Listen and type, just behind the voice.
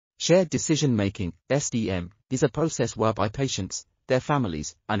Shared decision-making, SDM, is a process whereby patients, their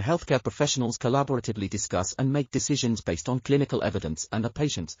families, and healthcare professionals collaboratively discuss and make decisions based on clinical evidence and a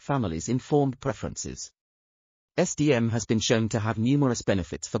patient's family's informed preferences. SDM has been shown to have numerous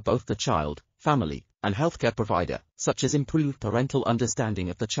benefits for both the child, family, and healthcare provider, such as improved parental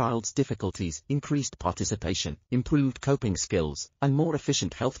understanding of the child's difficulties, increased participation, improved coping skills, and more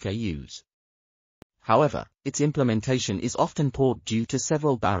efficient healthcare use. However, its implementation is often poor due to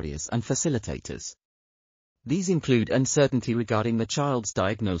several barriers and facilitators. These include uncertainty regarding the child's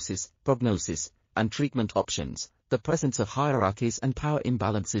diagnosis, prognosis, and treatment options, the presence of hierarchies and power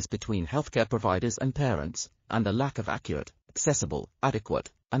imbalances between healthcare providers and parents, and the lack of accurate, accessible, adequate,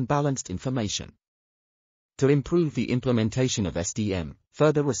 and balanced information. To improve the implementation of SDM,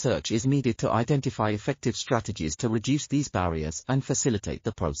 further research is needed to identify effective strategies to reduce these barriers and facilitate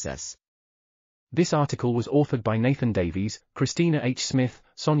the process. This article was authored by Nathan Davies, Christina H. Smith,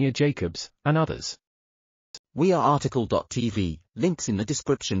 Sonja Jacobs, and others. We are RTCLTV, links in the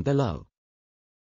description below.